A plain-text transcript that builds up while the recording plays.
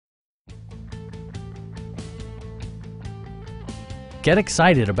Get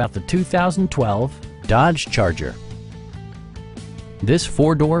excited about the 2012 Dodge Charger. This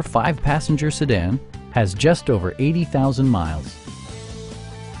four-door, five-passenger sedan has just over 80,000 miles.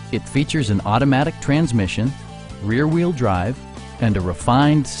 It features an automatic transmission, rear-wheel drive, and a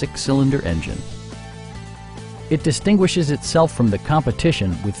refined six-cylinder engine. It distinguishes itself from the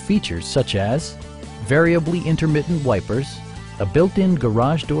competition with features such as variably intermittent wipers, a built-in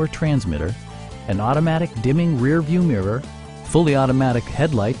garage door transmitter, an automatic dimming rear-view mirror, fully automatic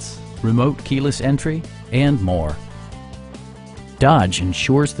headlights, remote keyless entry, and more. Dodge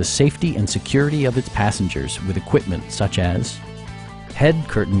ensures the safety and security of its passengers with equipment such as head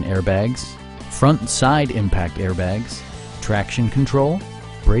curtain airbags, front and side impact airbags, traction control,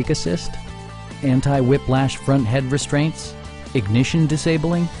 brake assist, anti-whiplash front head restraints, ignition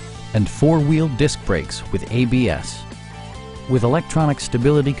disabling, and four-wheel disc brakes with ABS. With electronic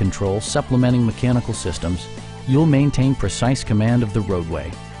stability control supplementing mechanical systems, you'll maintain precise command of the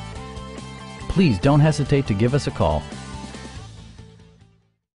roadway. Please don't hesitate to give us a call.